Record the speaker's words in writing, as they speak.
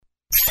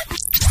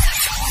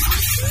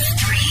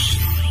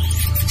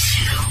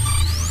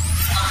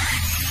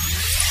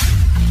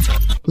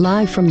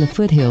Live from the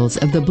foothills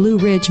of the Blue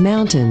Ridge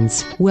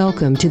Mountains,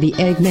 welcome to the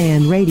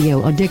Eggman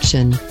Radio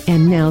Addiction.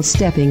 And now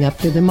stepping up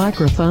to the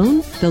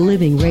microphone, the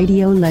living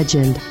radio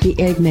legend, the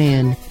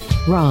Eggman,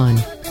 Ron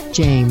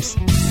James.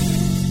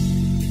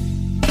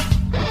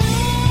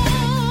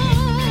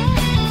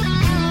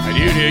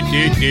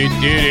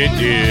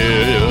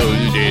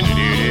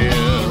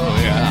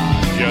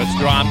 Just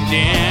dropped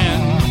in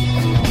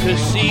to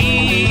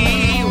see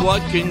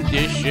what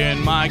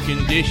condition my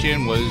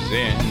condition was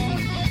in.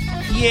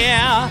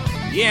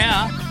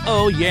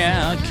 Oh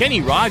yeah,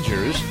 Kenny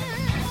Rogers.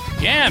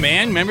 Yeah,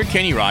 man, remember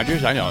Kenny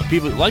Rogers? I know, a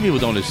lot of people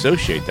don't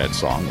associate that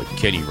song with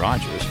Kenny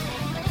Rogers.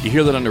 You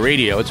hear that on the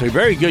radio. It's a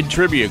very good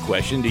trivia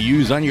question to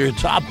use on your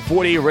top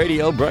 40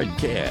 radio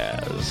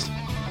broadcast.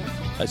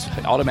 That's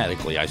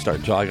automatically, I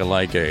start talking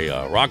like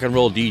a rock and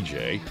roll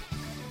DJ.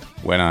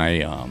 When I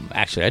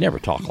never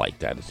talk like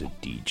that as a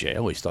DJ. I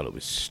always thought it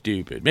was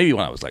stupid. Maybe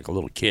when I was like a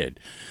little kid.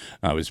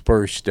 I was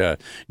first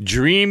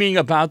dreaming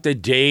about the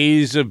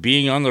days of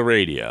being on the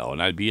radio.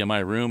 And I'd be in my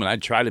room and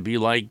I'd try to be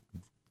like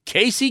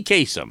Casey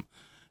Kasem,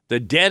 the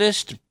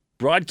deadest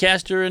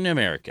broadcaster in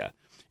America.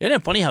 Isn't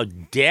it funny how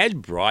dead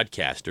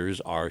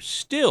broadcasters are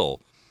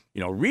still,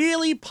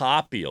 really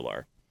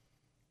popular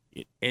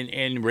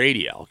in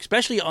radio,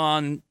 especially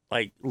on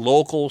like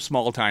local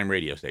small-time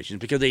radio stations,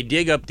 because they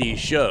dig up these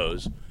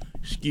shows.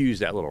 Excuse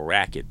that little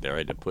racket there. I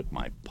had to put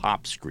my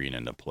pop screen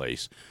into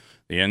place.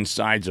 The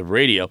insides of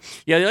radio.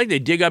 Yeah, they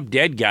dig up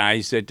dead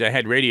guys that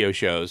had radio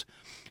shows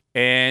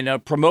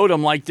and promote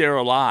them like they're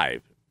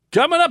alive.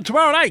 Coming up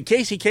tomorrow night,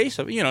 Casey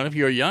Kasem. If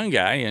you're a young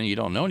guy and you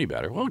don't know any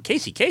better, well,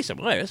 Casey Kasem,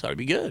 boy, this ought to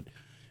be good.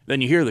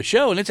 Then you hear the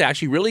show and it's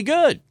actually really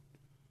good.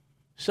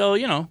 So, what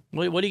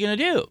are you going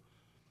to do?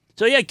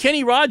 So, yeah,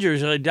 Kenny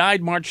Rogers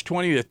died March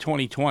 20th,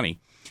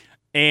 2020.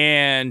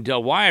 And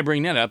why I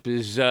bring that up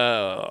is,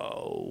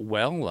 Mr.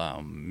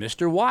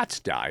 Watts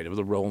died of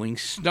the Rolling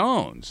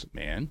Stones,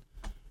 man.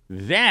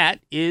 That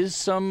is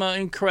some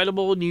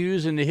incredible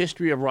news in the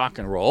history of rock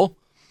and roll.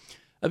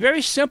 A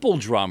very simple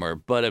drummer,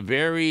 but a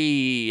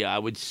very, I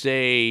would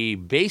say,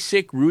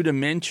 basic,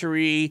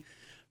 rudimentary,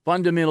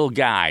 fundamental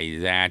guy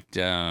that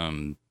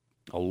a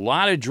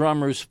lot of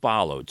drummers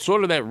followed.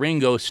 Sort of that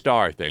Ringo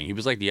Starr thing. He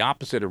was like the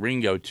opposite of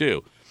Ringo,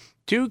 too.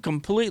 Two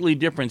completely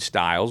different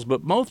styles,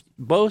 but both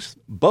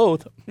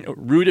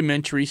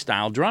rudimentary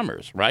style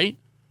drummers, right?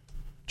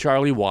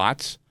 Charlie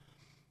Watts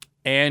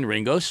and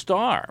Ringo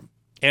Starr.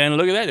 And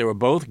look at that, they were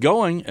both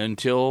going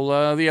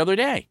until the other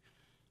day.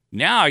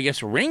 Now I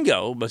guess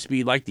Ringo must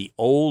be like the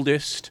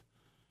oldest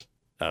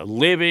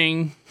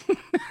living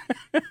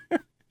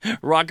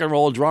rock and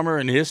roll drummer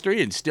in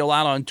history and still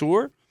out on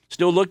tour,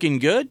 still looking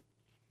good.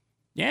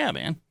 Yeah,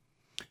 man.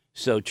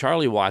 So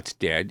Charlie Watts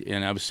dead,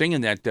 and I was singing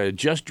that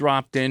just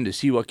dropped in to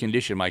see what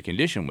condition my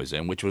condition was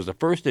in, which was the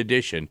first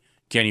edition,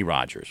 Kenny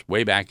Rogers,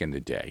 way back in the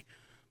day.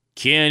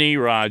 Kenny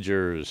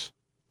Rogers.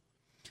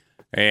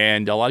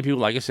 And a lot of people,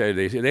 like I said,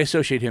 they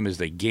associate him as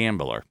the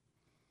gambler.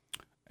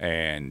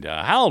 And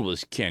how old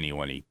was Kenny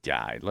when he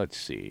died? Let's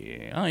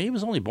see. Oh, he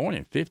was only born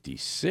in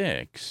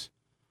 1956.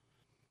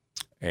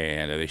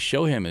 And they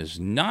show him as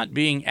not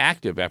being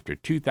active after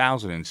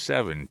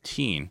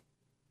 2017.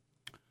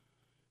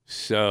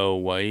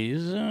 So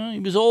he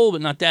was old,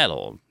 but not that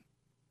old.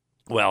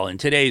 Well, in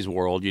today's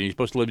world, you're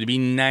supposed to live to be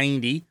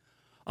 90.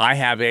 I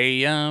have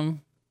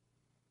an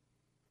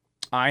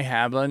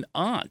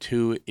aunt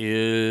who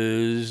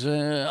is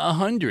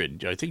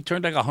 100. I think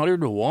turned like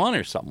 101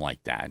 or something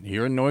like that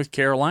here in North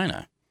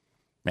Carolina.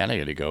 Man, I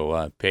got to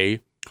go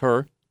pay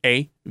her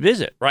a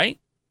visit,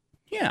 right?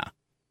 Yeah.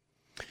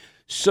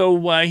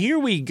 So here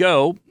we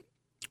go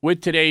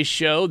with today's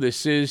show.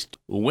 This is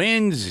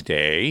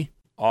Wednesday,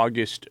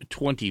 August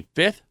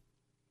 25th,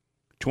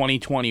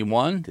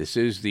 2021. This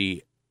is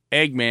the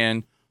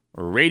Eggman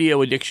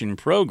Radio Addiction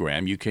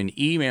Program. You can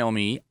email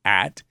me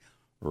at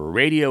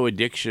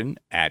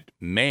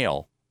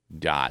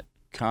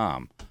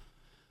radioaddiction@mail.com.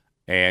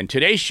 And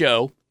today's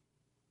show,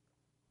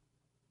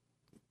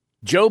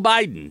 Joe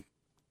Biden,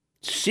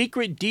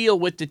 secret deal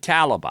with the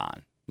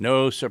Taliban.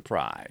 No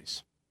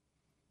surprise.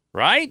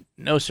 Right?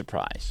 No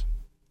surprise.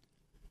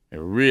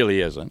 It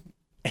really isn't.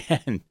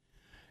 And,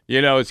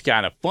 it's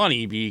kind of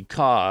funny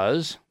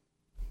because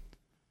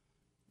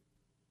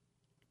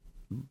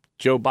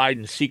Joe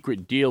Biden's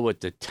secret deal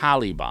with the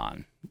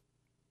Taliban,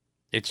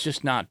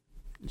 it's not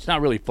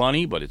really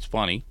funny, but it's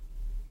funny.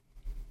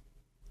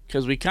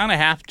 Because we kind of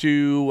have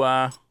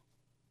to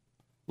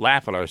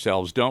laugh at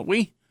ourselves, don't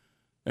we?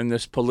 In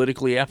this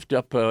politically effed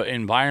up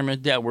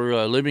environment that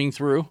we're living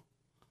through.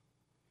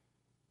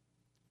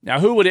 Now,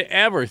 who would have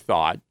ever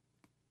thought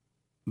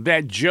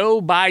that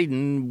Joe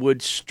Biden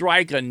would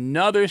strike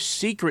another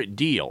secret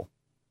deal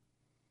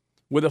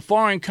with a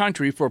foreign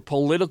country for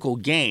political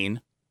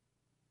gain,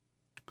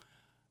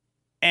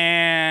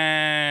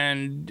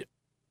 and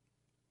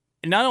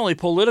not only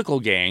political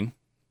gain,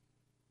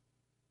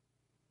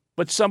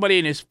 but somebody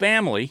in his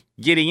family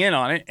getting in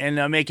on it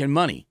and making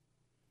money.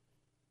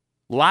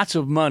 Lots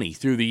of money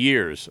through the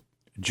years.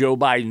 Joe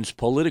Biden's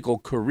political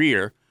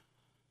career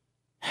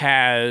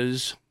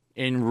has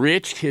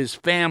enriched his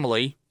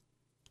family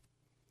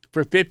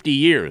for 50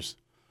 years.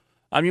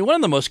 I mean, one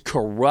of the most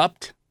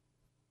corrupt,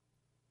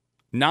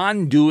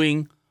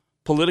 non-doing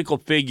political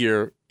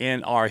figure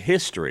in our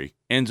history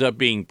ends up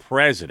being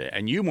president,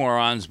 and you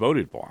morons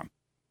voted for him.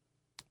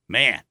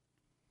 Man.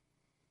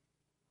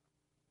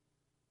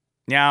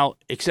 Now,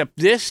 except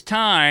this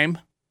time,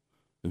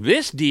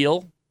 this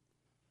deal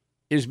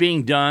is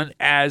being done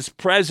as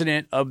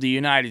president of the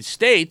United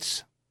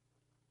States,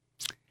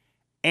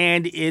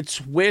 and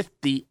it's with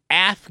the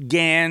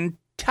Afghan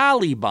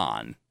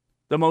Taliban,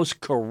 the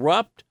most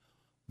corrupt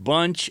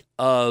bunch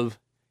of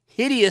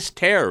hideous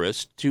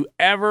terrorists to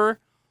ever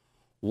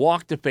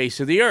walk the face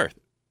of the earth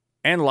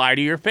and lie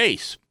to your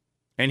face.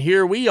 And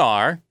here we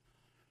are,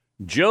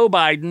 Joe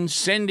Biden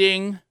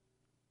sending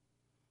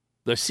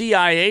the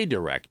CIA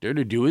director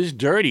to do his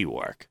dirty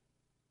work.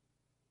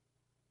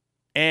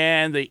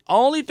 And the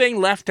only thing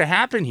left to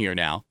happen here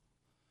now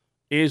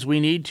is we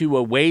need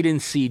to wait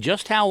and see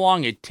just how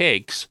long it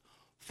takes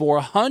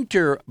for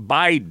Hunter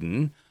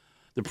Biden,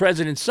 the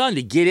president's son,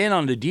 to get in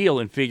on the deal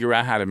and figure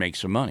out how to make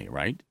some money,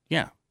 right?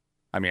 Yeah.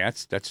 I mean,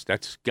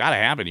 that's got to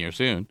happen here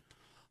soon.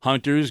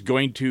 Hunter's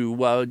going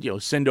to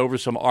send over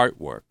some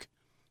artwork.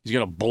 He's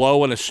going to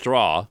blow in a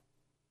straw,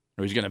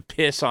 or he's going to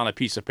piss on a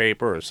piece of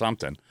paper or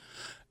something.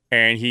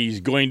 And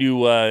he's going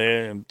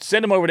to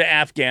send him over to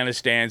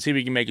Afghanistan, see if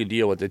he can make a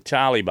deal with the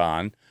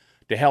Taliban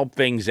to help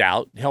things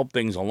out, help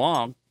things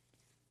along.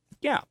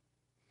 Yeah.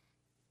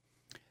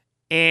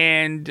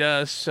 And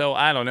so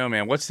I don't know,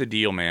 man. What's the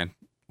deal, man?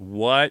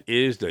 What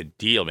is the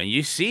deal, man?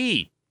 You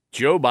see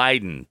Joe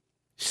Biden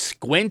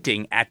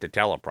squinting at the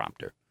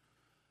teleprompter.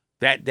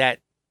 That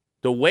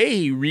the way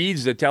he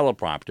reads the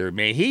teleprompter,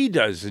 man, he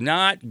does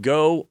not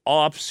go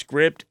off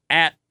script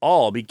at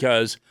all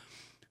because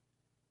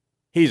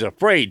he's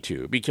afraid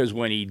to, because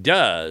when he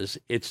does,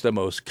 it's the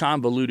most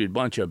convoluted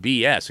bunch of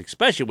BS,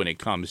 especially when it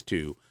comes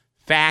to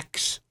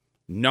facts,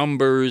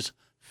 numbers,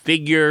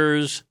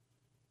 figures.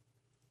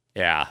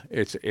 Yeah,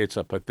 it's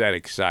a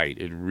pathetic sight.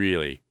 It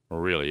really,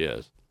 really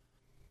is.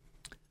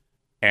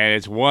 And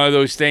it's one of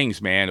those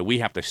things, man, that we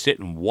have to sit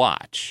and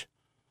watch.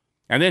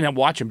 And then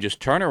watch him just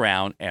turn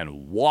around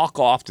and walk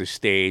off the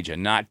stage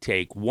and not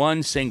take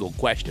one single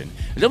question.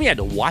 And then we had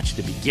to watch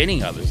the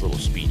beginning of his little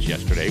speech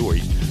yesterday where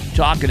he's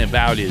talking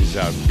about his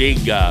big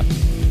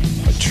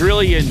 $1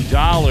 trillion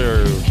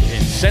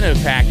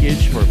incentive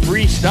package for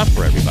free stuff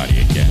for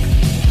everybody again.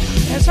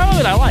 And some of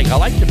it I like. I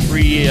like the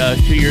free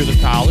 2 years of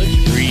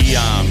college, free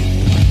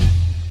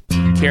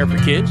care for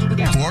kids.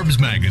 Yeah. Forbes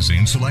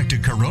magazine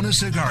selected Corona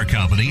Cigar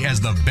Company as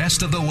the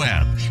best of the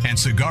web, and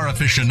Cigar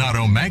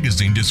Aficionado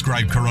magazine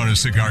described Corona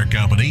Cigar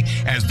Company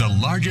as the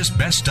largest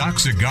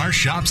best-stocked cigar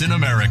shops in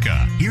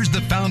America. Here's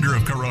the founder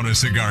of Corona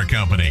Cigar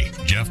Company,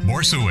 Jeff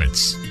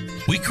Borsowitz.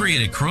 We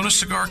created Corona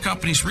Cigar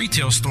Company's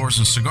retail stores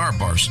and cigar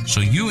bars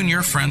so you and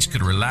your friends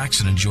could relax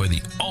and enjoy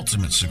the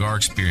ultimate cigar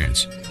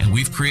experience. And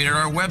we've created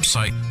our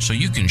website so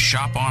you can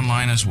shop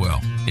online as well.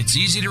 It's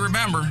easy to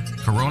remember,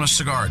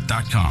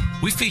 coronacigar.com.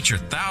 We feature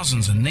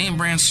thousands of name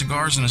brand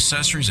cigars and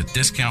accessories at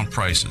discount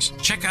prices.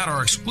 Check out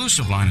our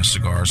exclusive line of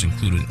cigars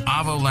including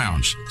Avo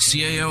Lounge,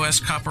 CAO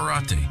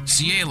Escaparate,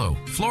 Cielo,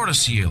 Florida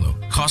Cielo,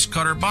 Cost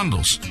Cutter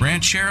Bundles,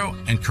 Ranchero,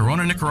 and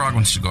Corona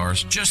Nicaraguan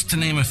cigars, just to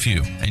name a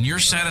few. And your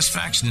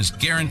satisfaction is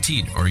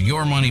guaranteed or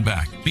your money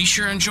back. Be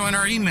sure and join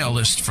our email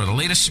list for the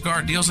latest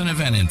cigar deals and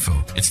event info.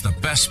 It's the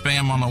best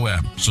spam on the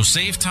web. So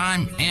save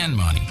time and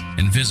money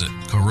and visit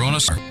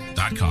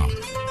coronacigar.com.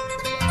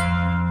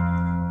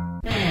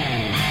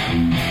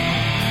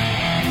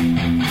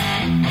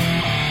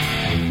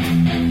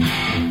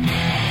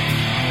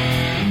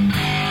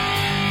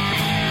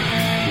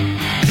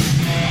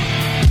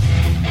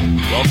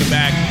 Welcome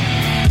back.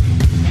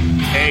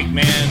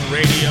 Eggman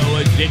Radio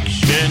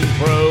Addiction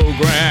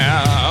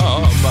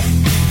Program.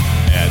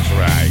 That's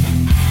right.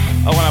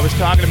 Oh, when I was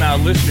talking about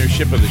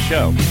listenership of the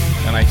show,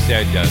 and I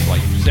said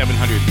like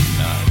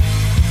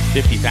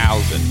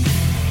 750,000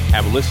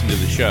 have listened to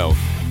the show,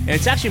 and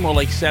it's actually more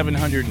like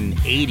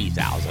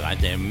 780,000. I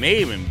think it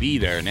may even be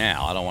there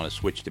now. I don't want to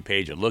switch the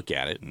page and look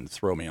at it and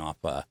throw me off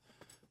the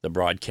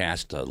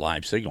broadcast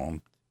live signal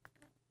and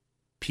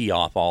pee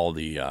off all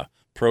the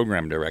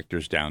program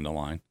directors down the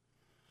line.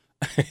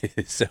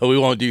 So we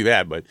won't do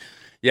that, but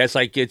yeah,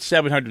 it's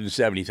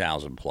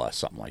 770,000 plus,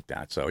 something like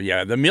that. So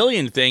yeah, the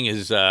million thing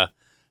is it's going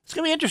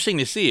to be interesting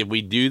to see if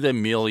we do the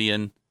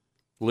million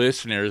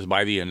listeners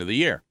by the end of the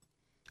year.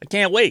 I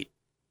can't wait.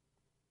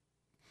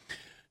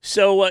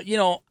 So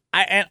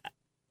I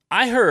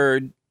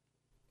heard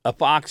a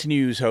Fox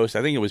News host,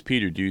 I think it was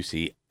Peter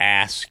Doocy,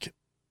 ask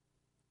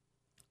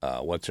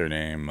what's her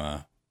name,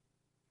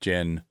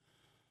 Jen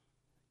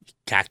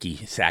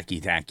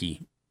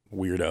Psaki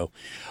weirdo.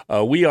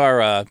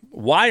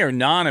 Why are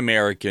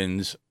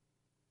non-Americans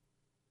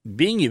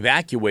being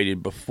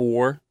evacuated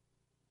before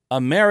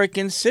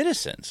American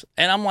citizens?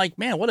 And I'm like,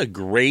 man, what a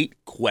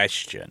great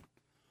question.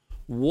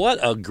 What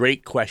a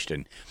great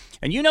question.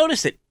 And you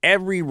notice that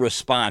every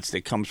response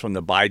that comes from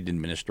the Biden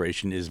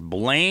administration is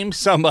blame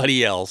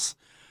somebody else,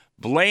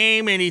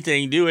 blame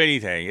anything, do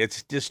anything.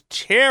 It's just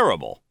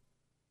terrible.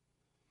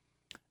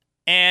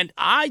 And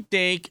I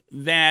think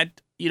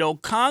that,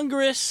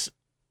 Congress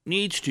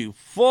needs to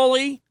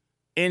fully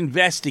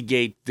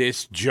investigate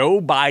this Joe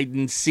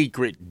Biden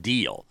secret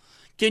deal.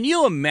 Can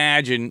you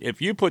imagine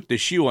if you put the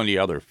shoe on the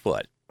other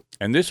foot,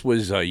 and this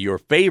was your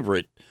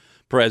favorite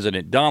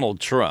president, Donald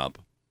Trump?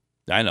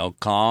 I know,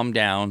 calm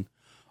down,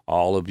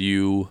 all of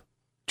you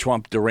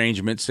Trump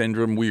derangement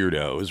syndrome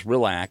weirdos,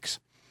 relax.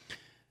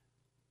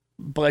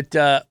 But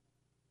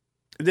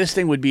this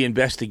thing would be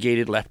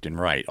investigated left and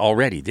right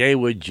already. They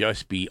would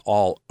just be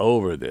all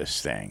over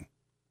this thing.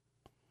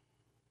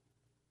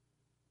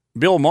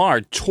 Bill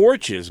Maher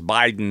torches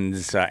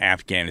Biden's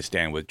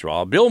Afghanistan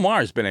withdrawal. Bill Maher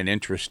has been an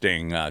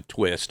interesting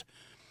twist.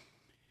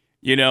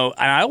 And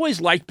I always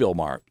liked Bill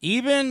Maher,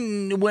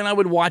 even when I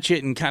would watch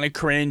it and kind of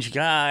cringe,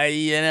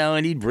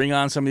 and he'd bring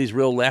on some of these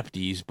real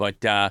lefties.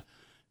 But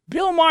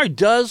Bill Maher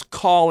does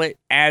call it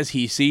as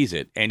he sees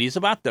it, and he's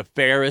about the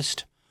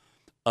fairest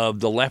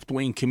of the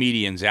left-wing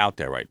comedians out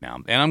there right now.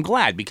 And I'm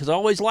glad, because I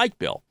always liked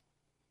Bill.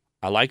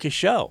 I like his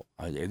show.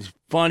 He's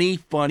a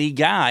funny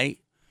guy.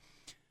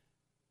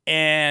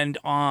 And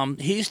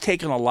he's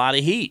taken a lot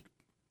of heat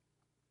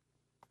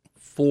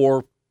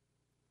for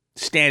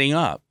standing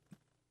up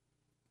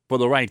for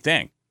the right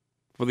thing,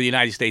 for the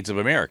United States of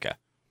America.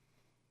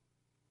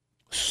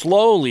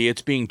 Slowly,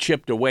 it's being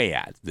chipped away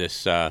at,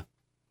 this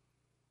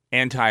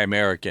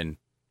anti-American,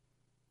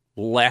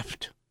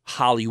 left,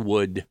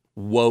 Hollywood,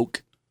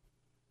 woke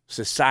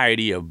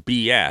society of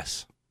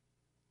BS.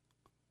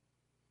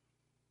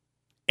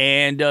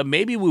 And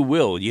maybe we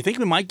will. Do you think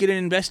we might get an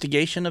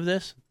investigation of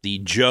this? The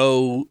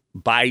Joe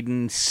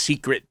Biden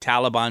secret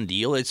Taliban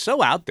deal? It's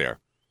so out there.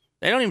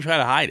 They don't even try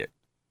to hide it.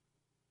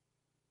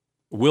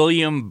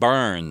 William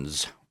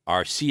Burns,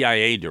 our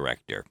CIA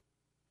director,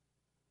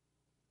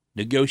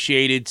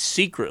 negotiated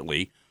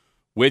secretly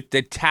with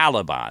the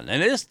Taliban.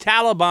 And this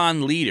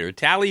Taliban leader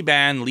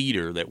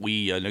that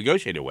we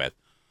negotiated with,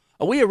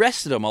 we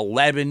arrested him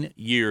 11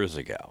 years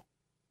ago.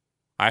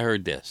 I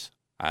heard this.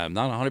 I'm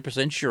not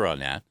 100% sure on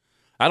that.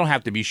 I don't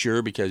have to be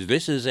sure, because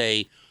this is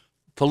a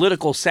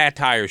political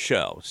satire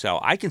show. So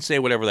I can say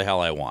whatever the hell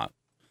I want.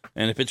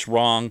 And if it's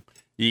wrong,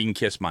 you can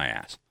kiss my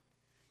ass.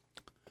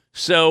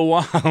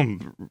 So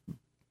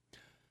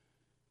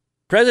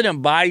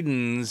President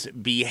Biden's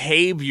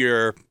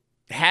behavior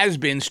has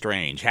been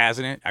strange,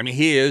 hasn't it? I mean,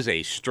 he is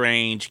a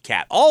strange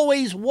cat.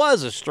 Always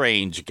was a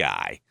strange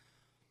guy.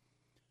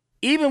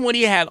 Even when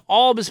he had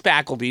all of his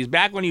faculties,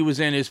 back when he was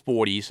in his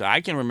 40s,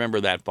 I can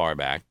remember that far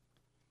back.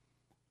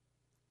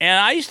 And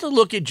I used to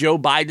look at Joe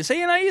Biden and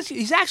say,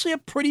 he's actually a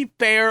pretty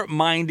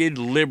fair-minded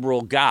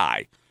liberal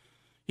guy.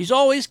 He's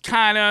always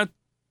kind of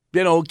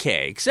been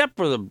okay, except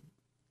for the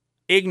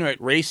ignorant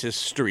racist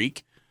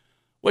streak,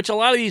 which a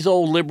lot of these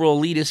old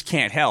liberal elitists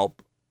can't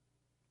help.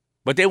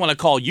 But they want to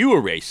call you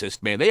a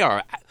racist, man.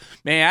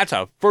 That's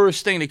the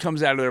first thing that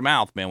comes out of their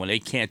mouth, man, when they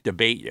can't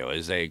debate you,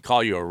 is they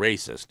call you a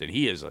racist. And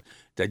he is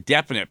the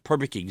definite,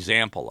 perfect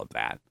example of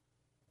that.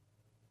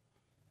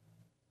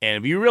 And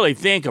if you really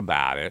think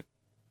about it,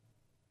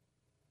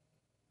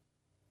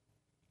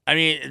 I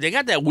mean, they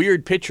got that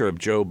weird picture of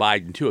Joe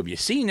Biden, too. Have you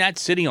seen that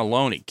sitting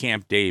alone at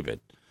Camp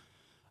David?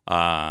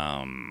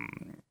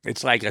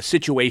 It's like a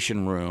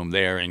situation room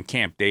there in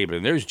Camp David,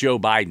 and there's Joe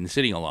Biden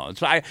sitting alone.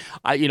 So I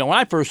when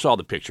I first saw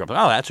the picture, I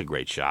thought, oh, that's a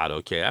great shot.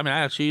 Okay, I mean,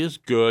 actually, is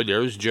good.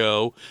 There's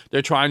Joe.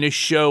 They're trying to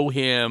show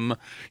him,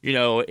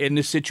 in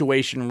the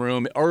situation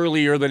room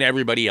earlier than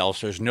everybody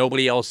else. There's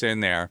nobody else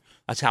in there.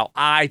 That's how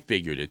I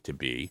figured it to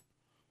be.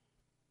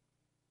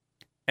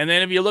 And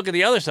then if you look at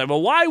the other side,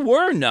 well, why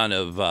were none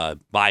of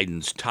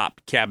Biden's top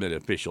cabinet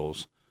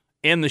officials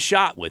in the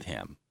shot with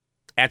him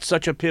at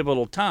such a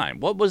pivotal time?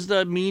 What was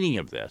the meaning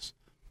of this?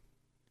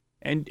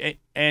 And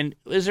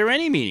is there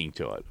any meaning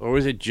to it? Or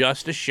is it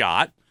just a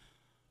shot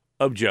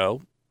of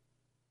Joe?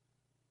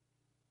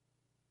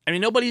 I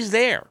mean, nobody's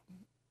there.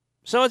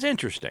 So it's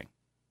interesting.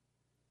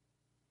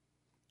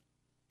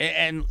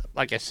 And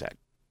like I said,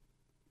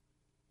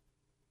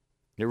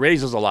 it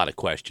raises a lot of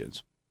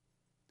questions.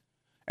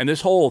 And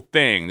this whole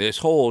thing, this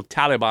whole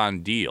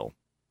Taliban deal,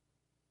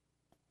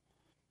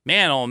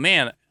 man, oh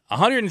man,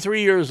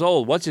 103 years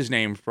old. What's his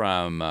name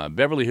from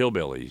Beverly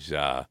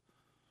Hillbillies?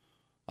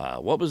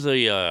 What was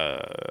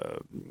the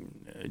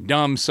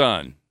dumb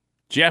son?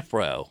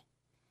 Jeffro.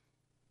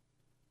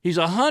 He's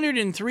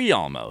 103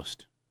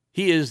 almost.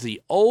 He is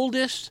the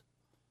oldest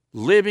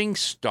living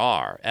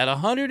star at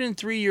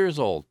 103 years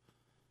old.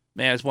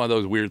 Man, it's one of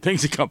those weird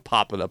things that come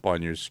popping up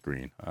on your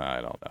screen.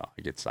 I don't know.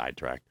 I get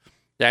sidetracked.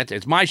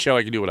 It's my show.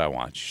 I can do what I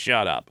want.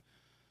 Shut up.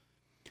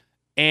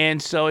 And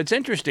so it's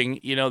interesting,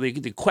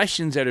 the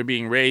questions that are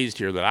being raised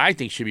here that I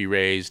think should be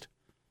raised.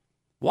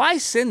 Why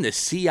send the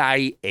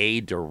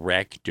CIA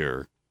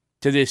director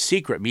to this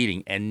secret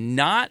meeting and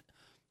not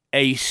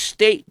a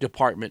State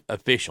Department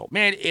official?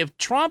 Man, if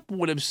Trump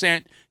would have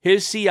sent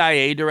his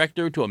CIA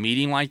director to a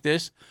meeting like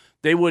this,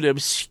 they would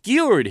have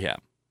skewered him.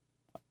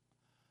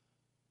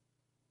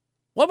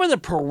 What were the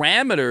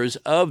parameters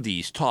of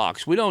these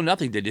talks? We know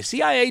nothing. Did the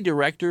CIA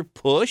director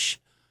push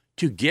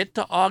to get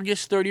the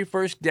August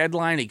 31st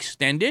deadline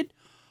extended,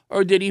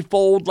 or did he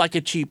fold like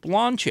a cheap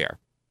lawn chair?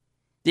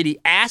 Did he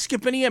ask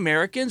if any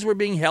Americans were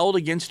being held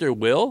against their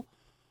will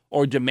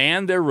or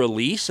demand their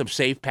release of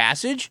safe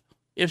passage?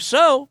 If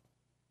so,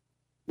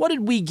 what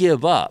did we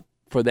give up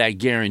for that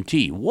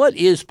guarantee? What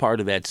is part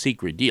of that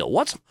secret deal?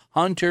 What's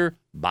Hunter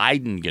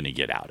Biden going to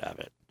get out of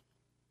it?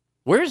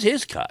 Where's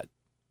his cut?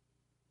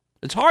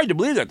 It's hard to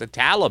believe that the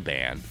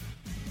Taliban,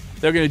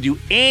 they're going to do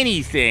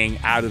anything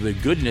out of the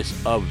goodness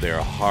of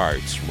their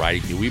hearts,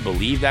 right? Do we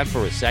believe that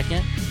for a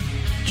second?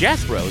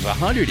 Jethro's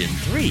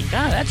 103.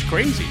 God, that's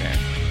crazy, man.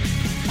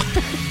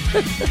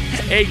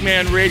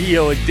 Eggman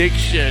Radio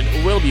Addiction.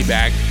 We'll be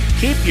back.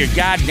 Keep your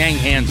goddamn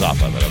hands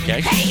off of it, okay?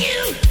 Hey,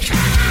 you!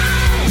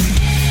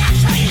 I'll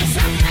show you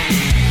something.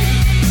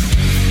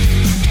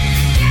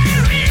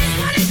 There is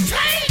what it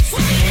takes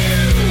for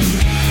you.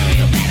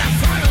 You better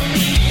follow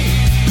me.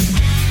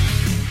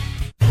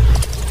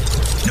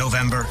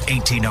 November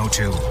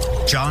 1802.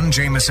 John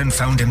Jameson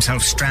found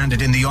himself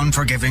stranded in the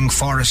unforgiving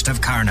forest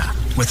of Carna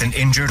with an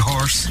injured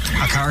horse,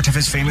 a cart of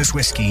his famous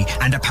whiskey,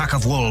 and a pack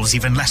of wolves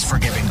even less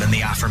forgiving than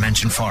the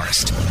aforementioned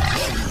forest.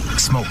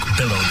 Smoke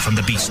billowed from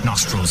the beast's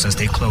nostrils as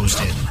they closed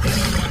in.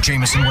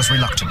 Jameson was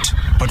reluctant,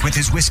 but with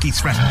his whiskey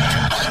threatened,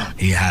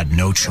 he had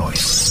no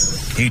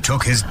choice. He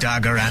took his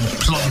dagger and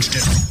plunged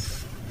it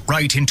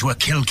right into a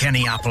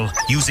Kilkenny apple,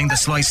 using the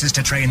slices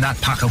to train that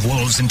pack of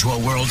wolves into a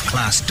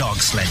world-class dog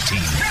sled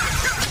team.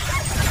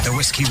 The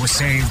whiskey was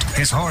saved,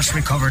 his horse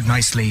recovered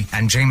nicely,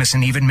 and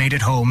Jameson even made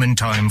it home in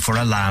time for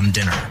a lamb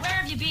dinner. Where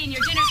have you been?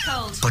 Your dinner's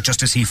cold. But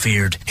just as he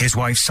feared, his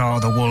wife saw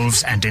the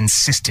wolves and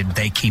insisted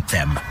they keep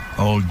them.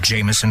 Old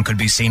Jameson could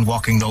be seen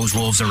walking those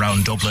wolves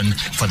around Dublin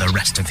for the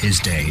rest of his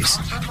days.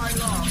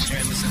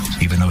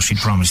 Even though she'd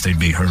promised they'd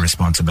be her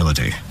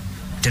responsibility.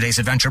 Today's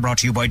adventure brought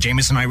to you by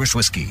Jameson Irish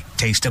Whiskey.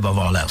 Taste above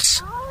all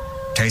else.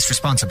 Taste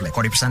responsibly.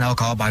 40%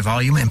 alcohol by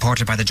volume.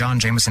 Imported by the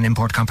John Jameson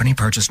Import Company.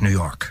 Purchased New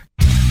York.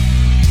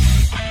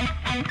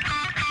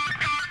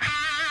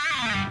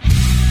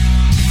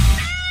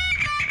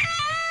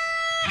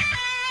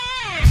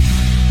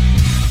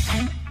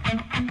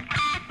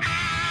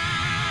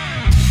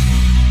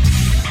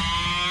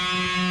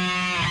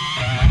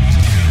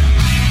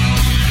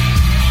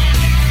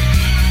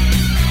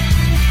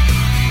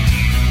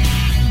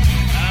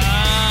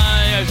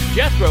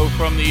 Jethro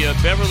from the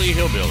Beverly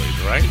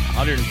Hillbillies, right?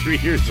 103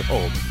 years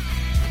old.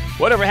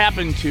 Whatever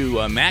happened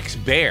to Max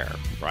Baer,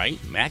 right?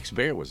 Max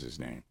Baer was his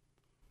name.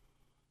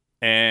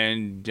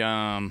 And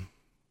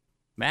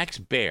Max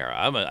Baer,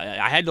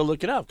 I had to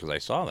look it up because I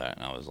saw that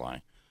and I was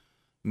like,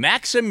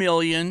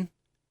 Maximilian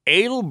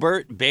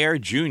Adelbert Baer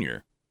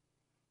Jr.,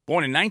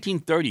 born in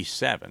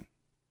 1937.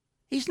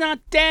 He's not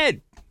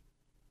dead.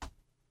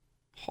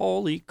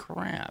 Holy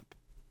crap.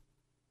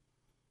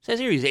 Says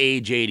here he's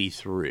age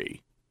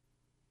 83.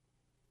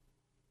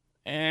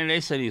 And they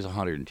said he's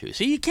 102.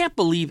 See, you can't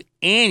believe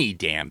any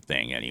damn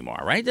thing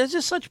anymore, right? There's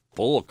just such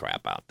bull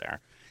crap out there.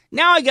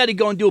 Now I got to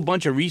go and do a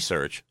bunch of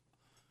research,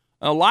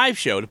 a live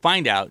show to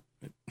find out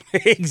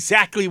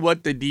exactly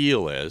what the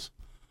deal is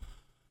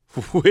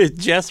with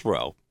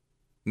Jethro.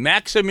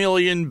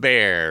 Maximilian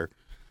Baer.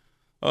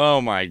 Oh,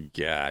 my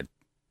God.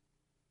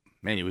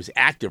 Man, he was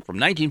active from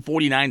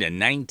 1949 to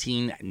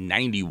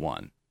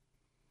 1991.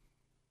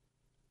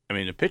 I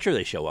mean, the picture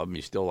they show of him,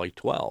 he's still like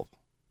 12.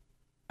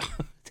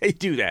 They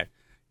do that.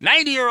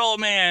 90-year-old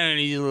man, and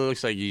he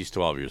looks like he's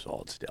 12 years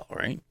old still,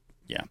 right?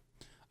 Yeah.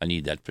 I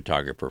need that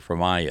photographer for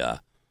my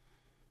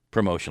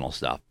promotional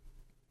stuff.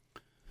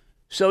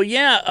 So,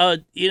 yeah,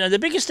 the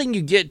biggest thing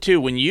you get,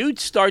 too, when you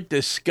start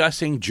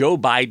discussing Joe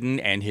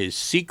Biden and his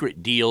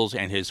secret deals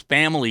and his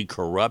family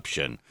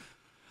corruption,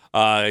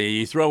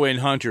 you throw in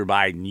Hunter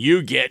Biden,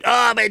 you get,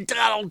 but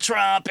Donald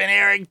Trump and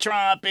Eric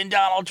Trump and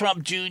Donald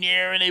Trump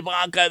Jr. and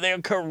Ivanka, they're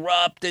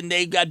corrupt and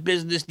they've got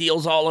business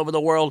deals all over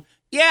the world.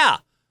 Yeah.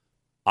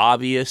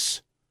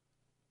 Obvious,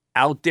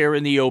 out there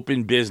in the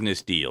open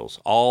business deals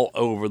all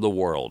over the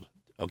world,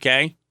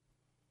 okay?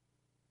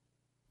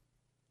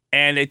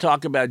 And they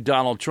talk about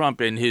Donald Trump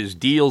and his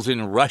deals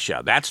in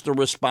Russia. That's the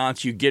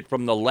response you get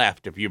from the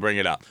left if you bring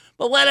it up.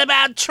 But what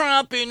about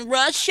Trump in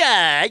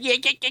Russia?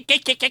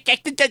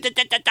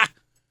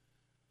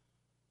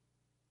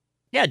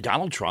 Yeah,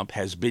 Donald Trump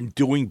has been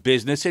doing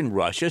business in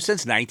Russia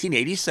since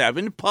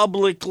 1987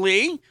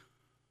 publicly.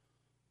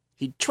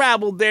 He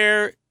traveled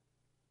there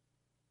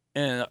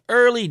in the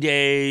early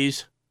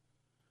days,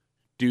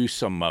 he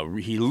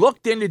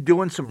looked into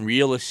doing some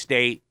real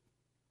estate,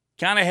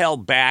 kind of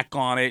held back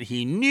on it.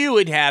 He knew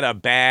it had a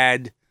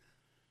bad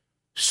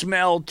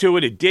smell to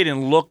it. It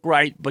didn't look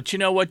right. But you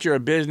know what? You're a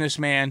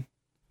businessman,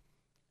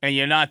 and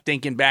you're not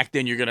thinking back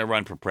then you're going to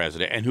run for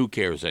president. And who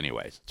cares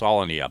anyways? It's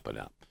all in the up and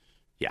up.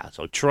 Yeah,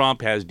 so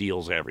Trump has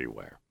deals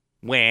everywhere.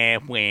 Wah,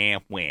 wah,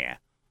 wah.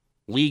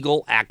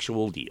 Legal,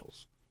 actual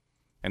deals.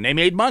 And they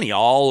made money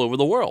all over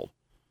the world.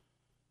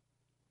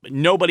 But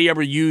nobody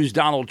ever used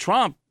Donald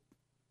Trump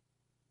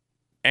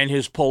and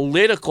his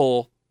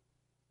political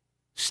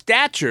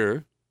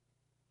stature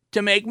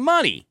to make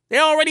money. They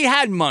already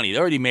had money. They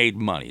already made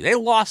money. They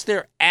lost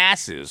their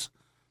asses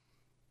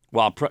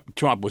while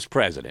Trump was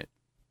president.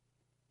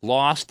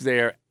 Lost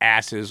their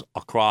asses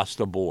across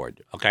the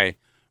board, okay?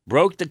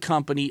 Broke the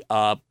company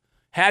up,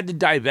 had to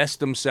divest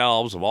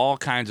themselves of all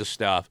kinds of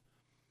stuff,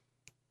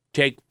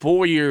 take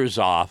 4 years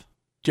off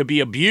to be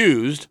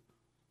abused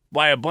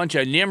by a bunch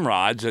of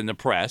nimrods in the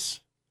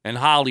press and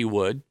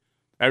Hollywood.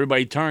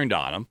 Everybody turned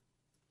on them.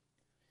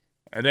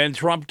 And then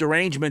Trump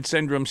derangement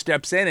syndrome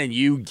steps in, and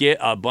you get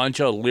a bunch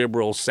of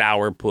liberal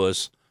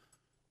sourpuss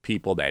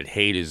people that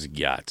hate his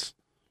guts.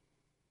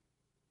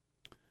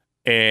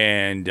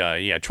 And,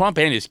 Trump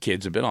and his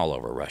kids have been all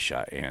over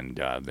Russia,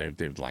 and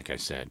they've, like I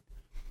said.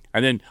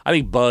 And then I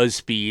think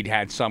BuzzFeed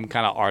had some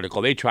kind of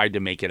article. They tried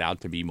to make it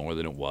out to be more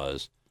than it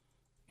was.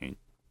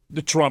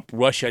 The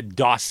Trump-Russia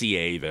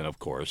dossier, then, of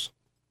course,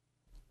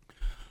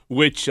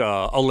 which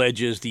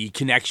alleges the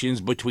connections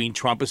between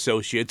Trump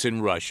associates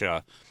in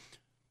Russia.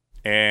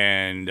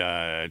 And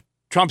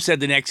Trump said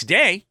the next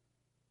day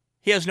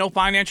he has no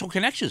financial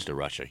connections to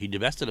Russia. He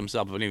divested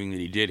himself of anything that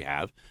he did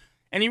have,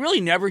 and he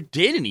really never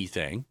did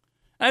anything.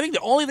 And I think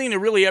the only thing that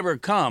really ever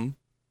come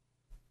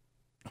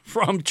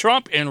from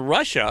Trump and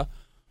Russia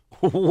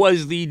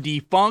was the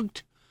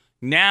defunct,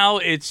 now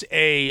it's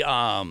a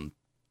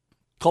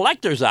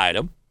collector's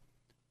item,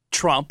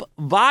 Trump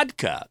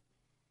vodka,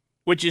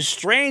 which is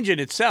strange in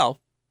itself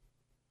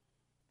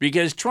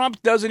because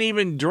Trump doesn't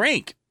even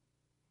drink.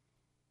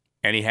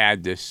 And he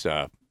had this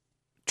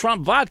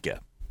Trump vodka.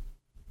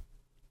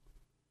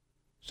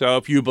 So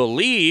if you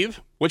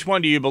believe, which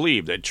one do you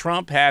believe? That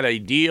Trump had a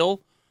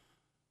deal,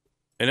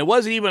 and it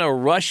wasn't even a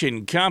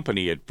Russian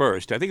company at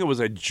first. I think it was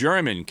a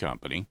German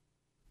company.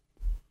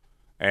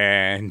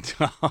 And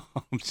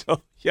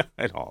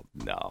I don't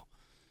know.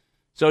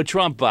 So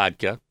Trump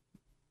vodka.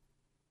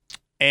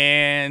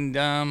 And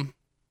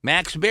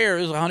Max Bear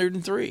is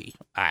 103.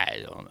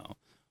 I don't know.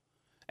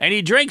 And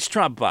he drinks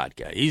Trump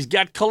vodka. He's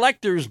got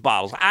collector's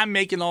bottles. I'm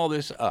making all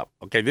this up.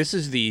 Okay, this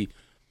is the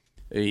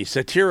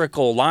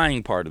satirical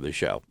lying part of the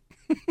show.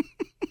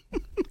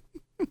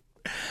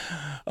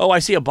 Oh, I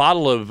see a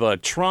bottle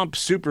of Trump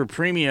Super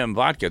Premium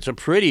vodka. It's a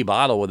pretty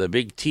bottle with a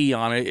big T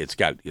on it. It's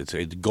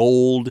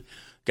gold.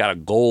 Got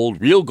a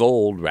real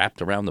gold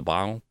wrapped around the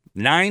bottle.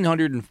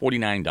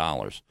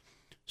 $949.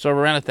 So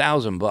around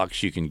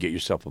 $1,000, you can get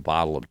yourself a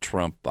bottle of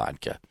Trump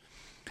vodka.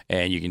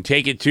 And you can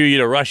take it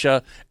to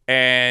Russia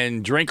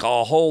and drink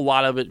a whole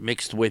lot of it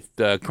mixed with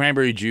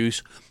cranberry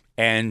juice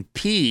and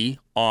pee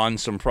on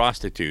some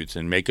prostitutes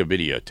and make a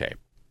videotape.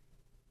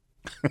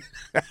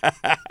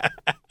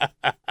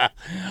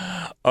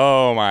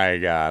 Oh, my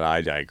God.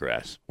 I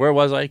digress. Where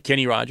was I?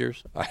 Kenny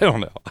Rogers? I don't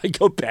know. I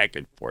go back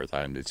and forth.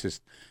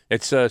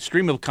 It's a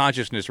stream of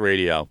consciousness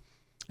radio,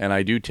 and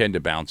I do tend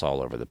to bounce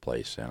all over the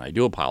place, and I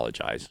do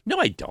apologize. No,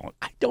 I don't.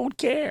 I don't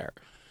care.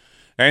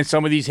 And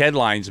some of these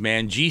headlines,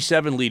 man,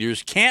 G7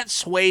 leaders can't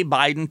sway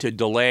Biden to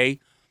delay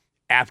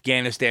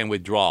Afghanistan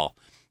withdrawal.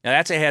 Now,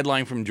 that's a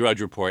headline from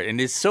Drudge Report,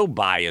 and it's so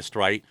biased,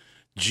 right?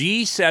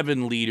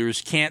 G7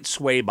 leaders can't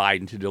sway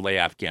Biden to delay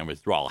Afghan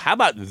withdrawal. How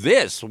about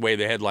this, the way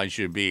the headline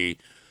should be?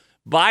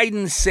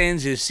 Biden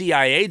sends his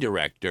CIA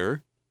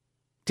director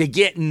to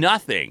get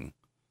nothing.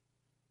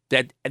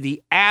 That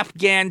the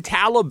Afghan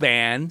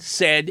Taliban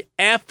said,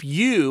 F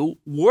you,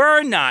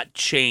 we're not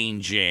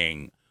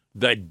changing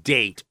the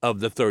date of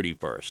the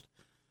 31st.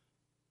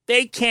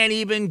 They can't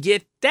even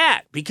get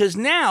that because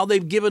now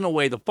they've given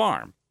away the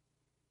farm.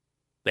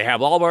 They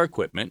have all of our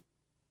equipment.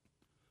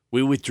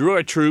 We withdrew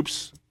our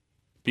troops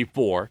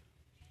before,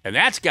 and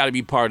that's got to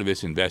be part of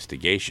this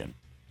investigation.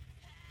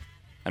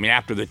 I mean,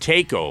 after the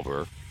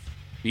takeover,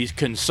 these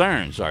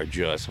concerns are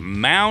just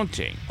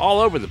mounting all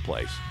over the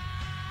place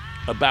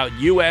about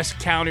U.S.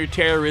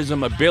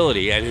 counterterrorism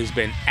ability. It has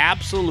been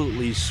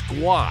absolutely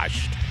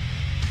squashed.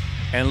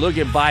 And look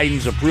at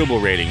Biden's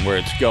approval rating, where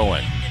it's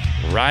going.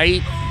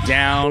 Right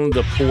down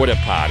the porta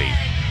potty.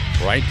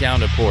 Right down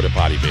the porta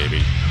potty,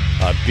 baby.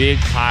 A big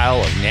pile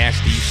of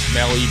nasty,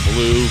 smelly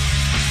blue.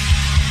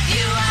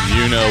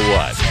 You know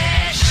what.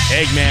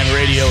 Eggman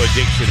Radio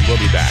Addiction. We'll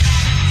be back.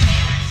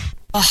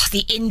 Oh,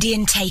 the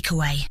Indian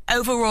takeaway.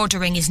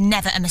 Over-ordering is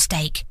never a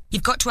mistake.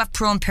 You've got to have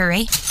prawn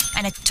puri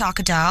and a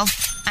taka dal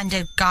and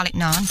a garlic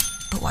naan.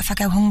 But what if I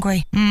go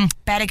hungry?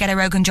 Better get a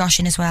Rogan Josh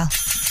in as well.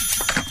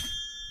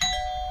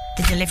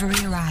 The delivery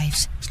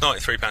arrives. It's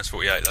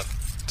 £93.48,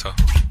 love. So.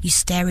 You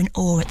stare in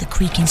awe at the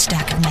creaking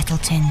stack of metal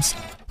tins.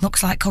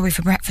 Looks like curry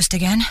for breakfast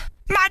again.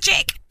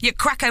 Magic! You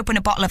crack open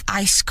a bottle of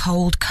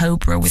ice-cold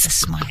Cobra with a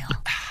smile.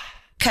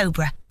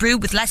 Cobra,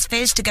 brewed with less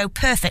fizz to go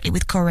perfectly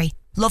with curry.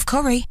 Love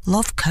curry,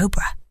 love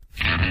Cobra.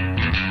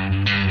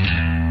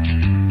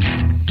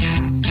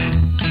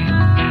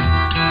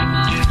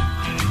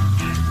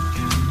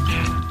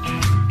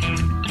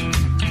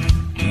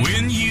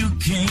 When you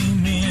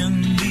came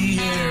in, the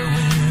air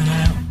went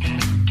out,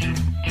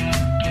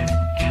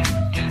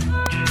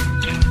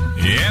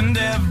 and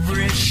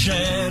every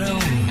shadow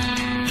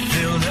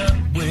filled up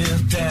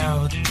with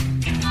doubt.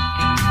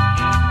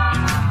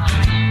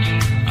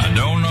 I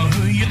don't know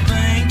who you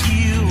think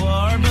you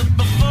are, but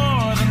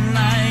before the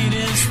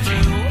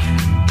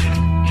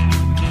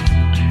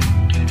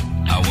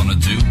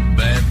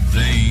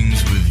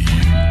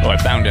Oh, I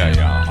found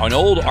an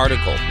old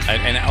article,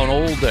 an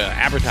old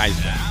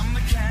advertisement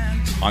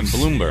on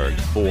Bloomberg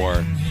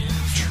for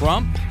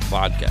Trump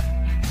vodka.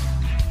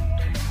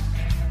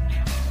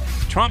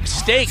 Trump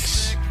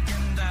steaks,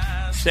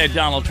 said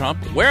Donald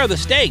Trump. Where are the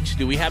steaks?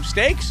 Do we have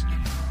steaks?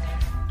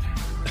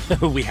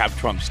 We have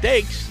Trump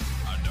steaks.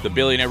 The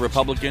billionaire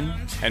Republican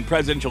and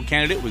presidential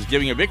candidate was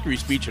giving a victory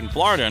speech in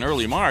Florida in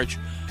early March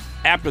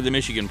after the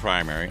Michigan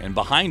primary, and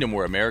behind him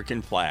were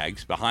American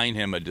flags. Behind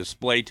him, a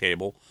display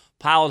table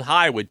piled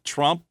high with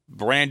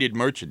Trump-branded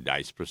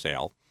merchandise for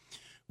sale.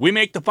 We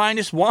make the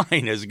finest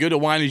wine, as good a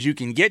wine as you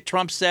can get,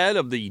 Trump said.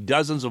 Of the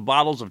dozens of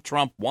bottles of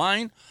Trump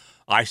wine,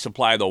 I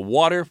supply the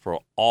water for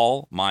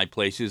all my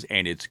places,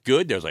 and it's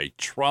good. There's a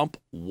Trump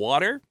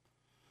water.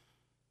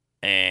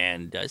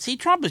 And see,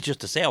 Trump is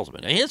just a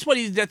salesman.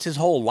 That's his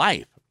whole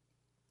life.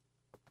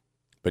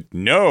 But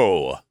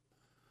no,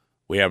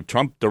 we have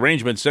Trump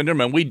derangement syndrome,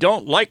 and we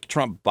don't like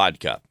Trump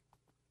vodka.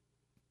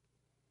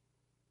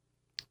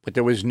 But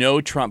there was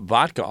no Trump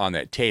vodka on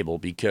that table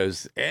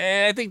because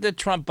I think the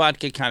Trump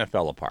vodka kind of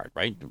fell apart,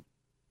 right?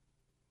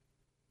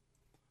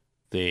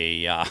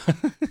 I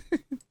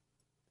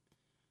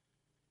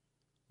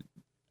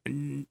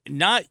think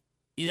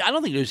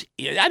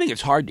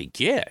it's hard to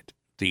get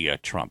the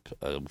Trump,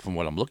 from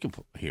what I'm looking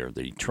for here,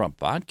 the Trump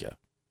vodka.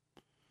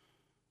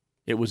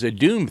 It was a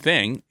doomed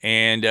thing,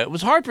 and it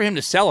was hard for him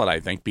to sell it, I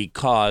think,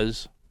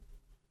 because,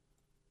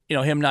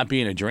 him not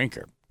being a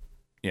drinker,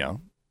 And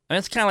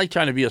it's kind of like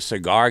trying to be a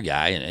cigar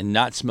guy and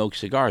not smoke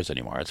cigars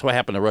anymore. That's what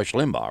happened to Rush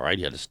Limbaugh, right?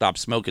 He had to stop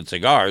smoking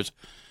cigars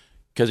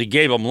because he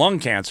gave him lung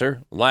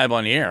cancer live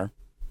on the air.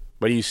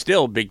 But he's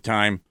still a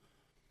big-time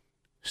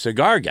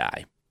cigar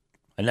guy.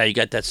 And now you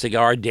got that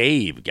Cigar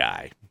Dave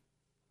guy.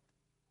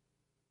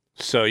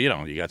 So,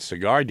 you got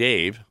Cigar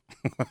Dave.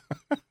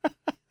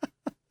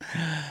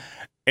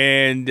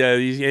 And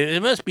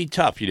it must be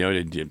tough,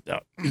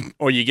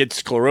 or you get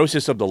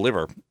sclerosis of the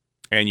liver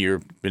and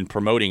you've been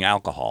promoting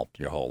alcohol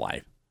your whole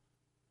life.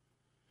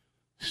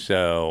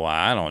 So,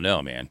 I don't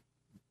know, man.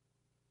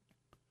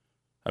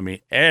 I mean,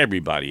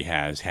 everybody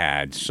has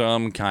had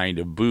some kind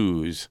of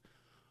booze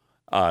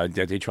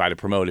that they try to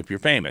promote if you're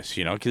famous,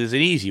 because it's an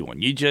easy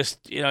one. You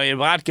just,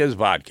 vodka's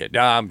vodka.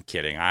 No, I'm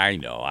kidding. I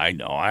know.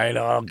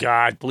 Oh,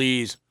 God,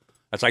 please.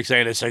 That's like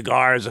saying a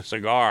cigar is a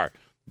cigar.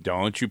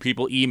 Don't you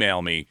people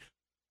email me.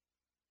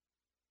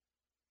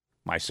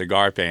 My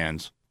cigar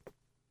fans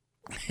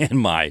and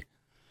my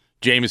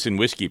Jameson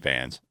whiskey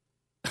fans.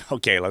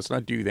 Okay, let's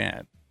not do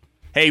that.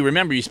 Hey,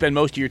 remember, you spend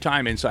most of your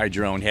time inside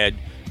your own head.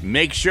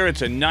 Make sure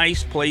it's a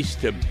nice place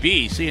to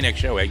be. See you next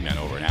show. Eggman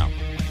over and out.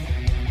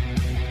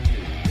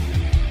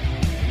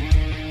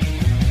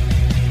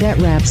 That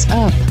wraps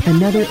up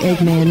another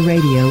Eggman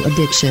Radio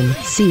Addiction.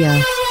 See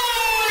ya.